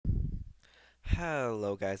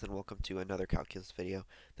Hello guys and welcome to another calculus video.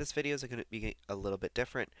 This video is going to be a little bit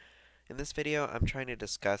different. In this video I'm trying to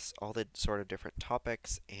discuss all the sort of different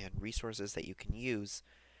topics and resources that you can use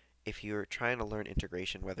if you're trying to learn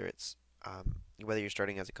integration, whether you're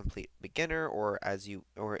starting as a complete beginner or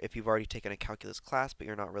if you've already taken a calculus class but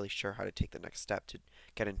you're not really sure how to take the next step to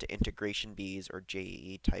get into integration Bs or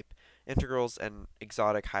JEE type integrals and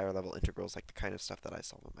exotic higher level integrals like the kind of stuff that I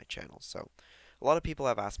solve on my channel. So a lot of people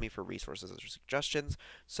have asked me for resources or suggestions,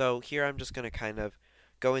 so here I'm just going to kind of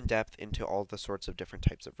go in depth into all the sorts of different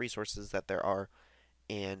types of resources that there are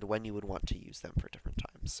and when you would want to use them for different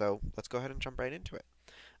times. So let's go ahead and jump right into it.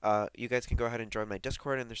 You guys can go ahead and join my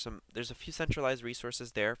Discord, and there's a few centralized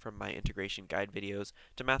resources there, from my integration guide videos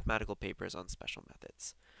to mathematical papers on special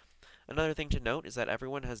methods. Another thing to note is that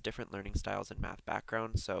everyone has different learning styles and math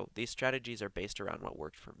backgrounds, so these strategies are based around what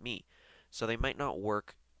worked for me. So they might not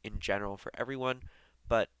work in general for everyone,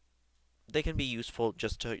 but they can be useful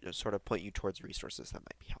just to sort of point you towards resources that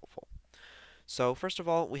might be helpful. So first of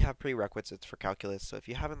all, we have prerequisites for calculus. So if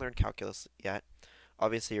you haven't learned calculus yet,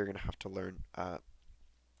 obviously you're going to have to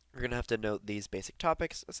you're going to have to note these basic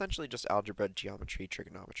topics, essentially just algebra, geometry,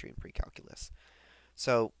 trigonometry, and pre-calculus.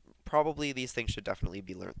 So probably these things should definitely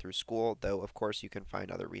be learned through school, though of course you can find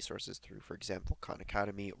other resources through, for example, Khan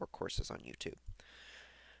Academy or courses on YouTube.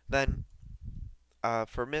 Then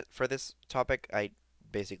for this topic, I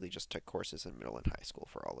basically just took courses in middle and high school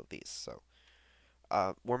for all of these. So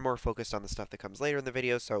we're more focused on the stuff that comes later in the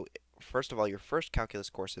video. So first of all, your first calculus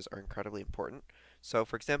courses are incredibly important. So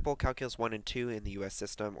for example, Calculus 1 and 2 in the US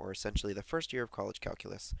system, or essentially the first year of college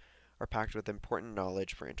calculus, are packed with important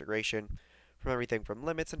knowledge for integration, from everything from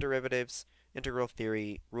limits and derivatives, integral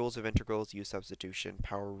theory, rules of integrals, U substitution,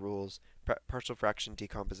 power rules, partial fraction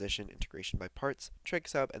decomposition, integration by parts, trig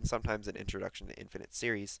sub, and sometimes an introduction to infinite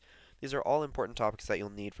series. These are all important topics that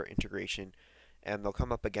you'll need for integration, and they'll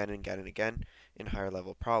come up again and again and again in higher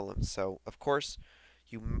level problems. So of course,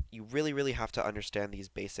 you really have to understand these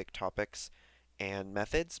basic topics and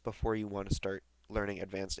methods before you want to start learning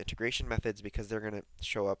advanced integration methods, because they're going to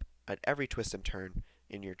show up at every twist and turn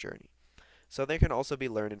in your journey. So they can also be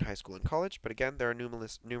learned in high school and college, but again, there are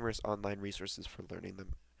numerous online resources for learning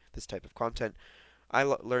this type of content. I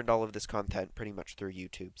learned all of this content pretty much through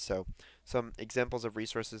YouTube. So some examples of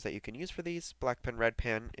resources that you can use for these: Black Pen Red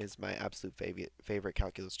Pen is my absolute favorite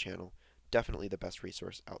calculus channel. Definitely the best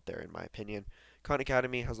resource out there in my opinion. Khan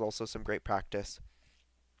Academy has also some great practice.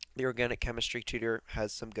 The Organic Chemistry Tutor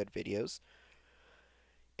has some good videos.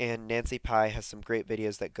 And Nancy Pi has some great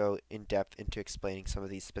videos that go in depth into explaining some of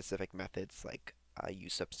these specific methods like U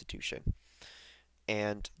substitution.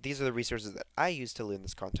 And these are the resources that I use to learn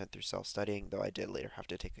this content through self-studying, though I did later have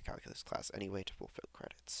to take a calculus class anyway to fulfill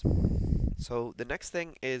credits. So the next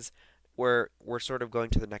thing is where we're sort of going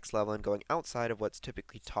to the next level and going outside of what's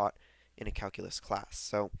typically taught in a calculus class.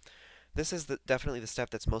 So this is definitely the step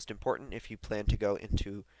that's most important if you plan to go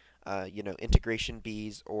into integration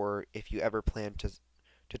Bs, or if you ever plan to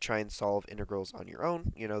try and solve integrals on your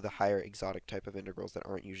own, the higher exotic type of integrals that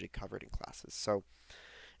aren't usually covered in classes. So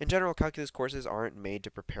in general, calculus courses aren't made to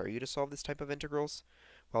prepare you to solve this type of integrals,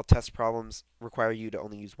 while test problems require you to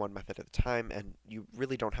only use one method at a time, and you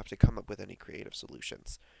really don't have to come up with any creative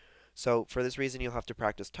solutions. So for this reason, you'll have to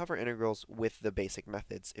practice tougher integrals with the basic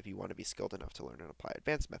methods if you want to be skilled enough to learn and apply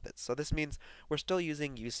advanced methods. So this means we're still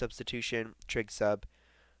using U substitution, trig sub,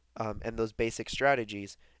 and those basic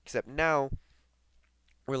strategies, except now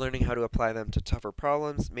we're learning how to apply them to tougher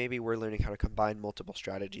problems. Maybe we're learning how to combine multiple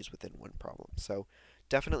strategies within one problem. So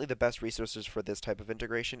definitely the best resources for this type of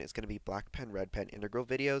integration is going to be Black Pen Red Pen integral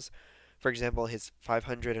videos. For example, his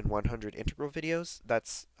 500 and 100 integral videos.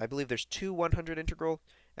 I believe there's two 100 integral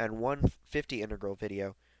and one 50 integral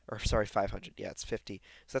video. Or sorry, 500. Yeah, it's 50.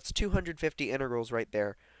 So that's 250 integrals right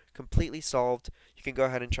there, completely solved. You can go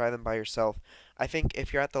ahead and try them by yourself. I think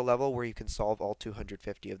if you're at the level where you can solve all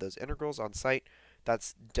 250 of those integrals on site,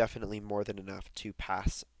 that's definitely more than enough to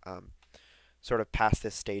pass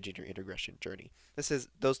this stage in your integration journey.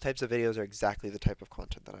 Those types of videos are exactly the type of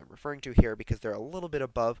content that I'm referring to here, because they're a little bit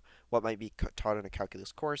above what might be taught in a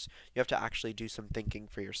calculus course. You have to actually do some thinking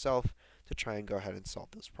for yourself to try and go ahead and solve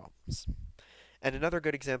those problems. And another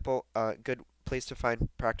good example, good place to find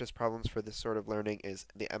practice problems for this sort of learning is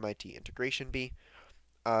the MIT Integration Bee.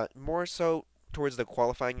 More so towards the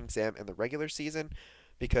qualifying exam and the regular season,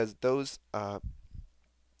 because those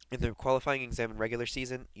in the qualifying exam and regular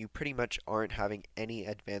season, you pretty much aren't having any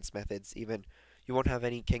advanced methods. Even you won't have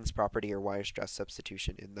any King's property or Weierstrass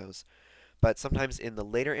substitution in those. But sometimes in the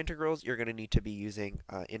later integrals, you're going to need to be using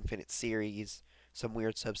infinite series, some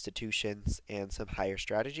weird substitutions, and some higher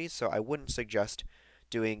strategies. So I wouldn't suggest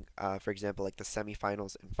doing, for example, like the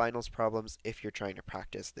semifinals and finals problems, if you're trying to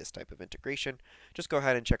practice this type of integration, just go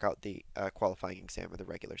ahead and check out the qualifying exam or the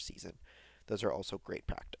regular season. Those are also great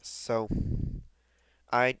practice. So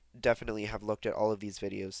I definitely have looked at all of these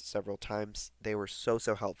videos several times. They were so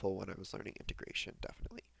helpful when I was learning integration,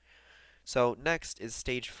 definitely. So next is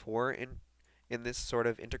stage 4 in this sort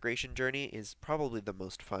of integration journey is probably the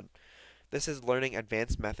most fun. This is learning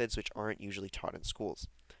advanced methods which aren't usually taught in schools,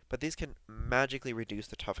 but these can magically reduce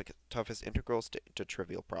the toughest integrals to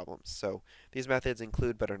trivial problems. So these methods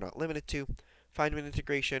include, but are not limited to, Feynman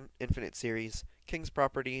integration, infinite series, King's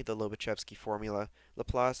property, the Lobachevsky formula,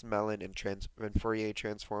 Laplace, Mellin, and Fourier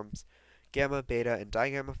transforms, gamma, beta, and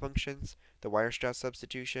digamma functions, the Weierstrass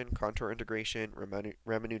substitution, contour integration,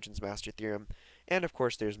 Ramanujan's master theorem, and of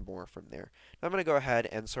course there's more from there. Now I'm going to go ahead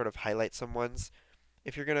and sort of highlight some ones.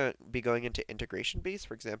 If you're going to be going into integration Bs,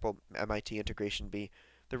 for example, MIT integration B,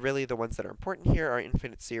 the ones that are important here are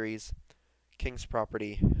infinite series, King's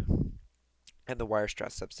property, and the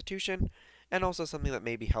Weierstrass substitution, and also something that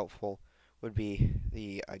may be helpful would be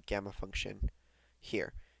the gamma function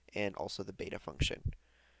here, and also the beta function.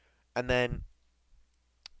 And then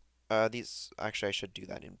actually I should do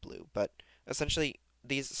that in blue, but essentially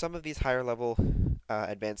some of these higher level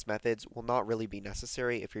advanced methods will not really be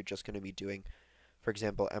necessary if you're just going to be doing, for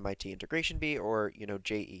example, MIT integration B or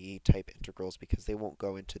JEE type integrals, because they won't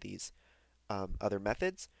go into these other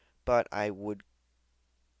methods. But I would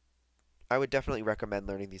definitely recommend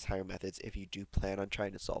learning these higher methods if you do plan on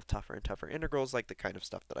trying to solve tougher and tougher integrals, like the kind of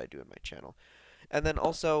stuff that I do in my channel. And then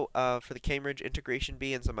also for the Cambridge integration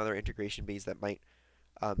B and some other integration Bs that might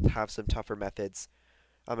have some tougher methods,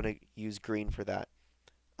 I'm going to use green for that.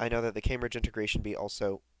 I know that the Cambridge integration B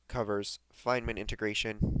also covers Feynman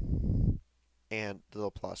integration and the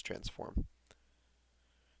Laplace transform.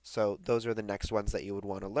 So those are the next ones that you would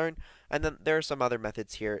want to learn. And then there are some other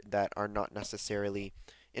methods here that are not necessarily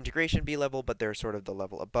integration B level, but they're sort of the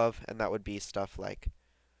level above, and that would be stuff like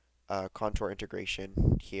contour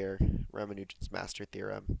integration here, Ramanujan's master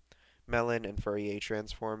theorem, Mellin and Fourier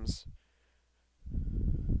transforms,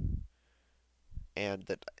 and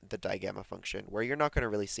the digamma function, where you're not going to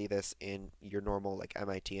really see this in your normal like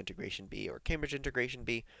MIT integration B or Cambridge integration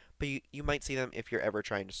B, but you might see them if you're ever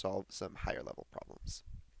trying to solve some higher level problems.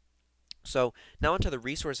 So now onto the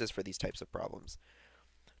resources for these types of problems.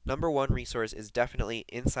 Number one resource is definitely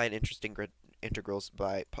Inside Interesting Integrals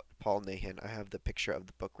by Paul Nahin. I have the picture of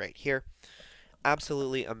the book right here.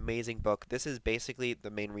 Absolutely amazing book. This is basically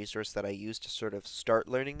the main resource that I used to sort of start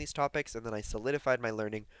learning these topics, and then I solidified my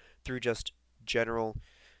learning through just general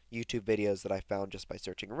YouTube videos that I found just by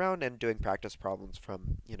searching around and doing practice problems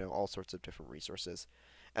from, all sorts of different resources.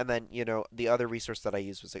 And then, the other resource that I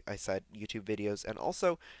used was, like I said, YouTube videos. And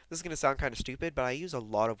also, this is going to sound kind of stupid, but I use a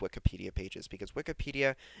lot of Wikipedia pages because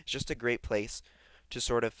Wikipedia is just a great place to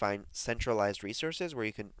sort of find centralized resources where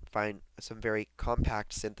you can find some very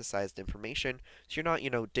compact synthesized information. So you're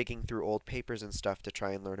not, digging through old papers and stuff to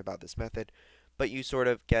try and learn about this method, but you sort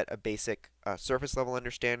of get a basic surface level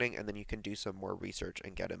understanding, and then you can do some more research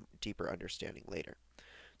and get a deeper understanding later.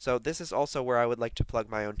 So this is also where I would like to plug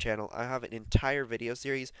my own channel. I have an entire video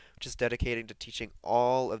series which is dedicated to teaching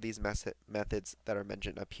all of these methods that are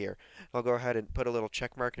mentioned up here. I'll go ahead and put a little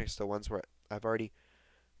check mark next to the ones where I've already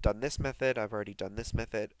done this method, I've already done this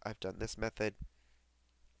method, I've done this method,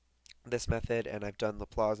 and I've done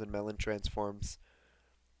Laplace and Mellin transforms.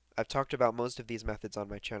 I've talked about most of these methods on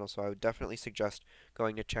my channel, so I would definitely suggest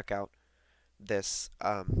going to check out this.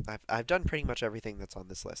 I've done pretty much everything that's on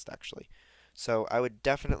this list, actually. So I would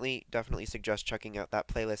definitely suggest checking out that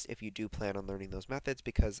playlist if you do plan on learning those methods,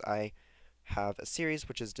 because I have a series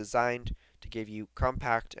which is designed to give you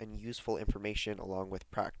compact and useful information along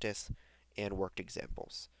with practice and worked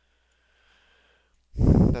examples.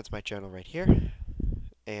 That's my channel right here,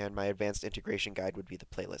 and my advanced integration guide would be the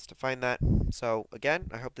playlist to find that. So again,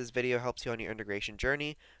 I hope this video helps you on your integration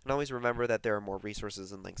journey, and always remember that there are more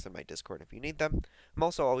resources and links in my Discord if you need them. I'm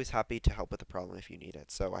also always happy to help with a problem if you need it.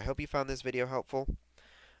 So I hope you found this video helpful.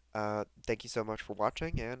 Thank you so much for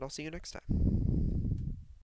watching, and I'll see you next time.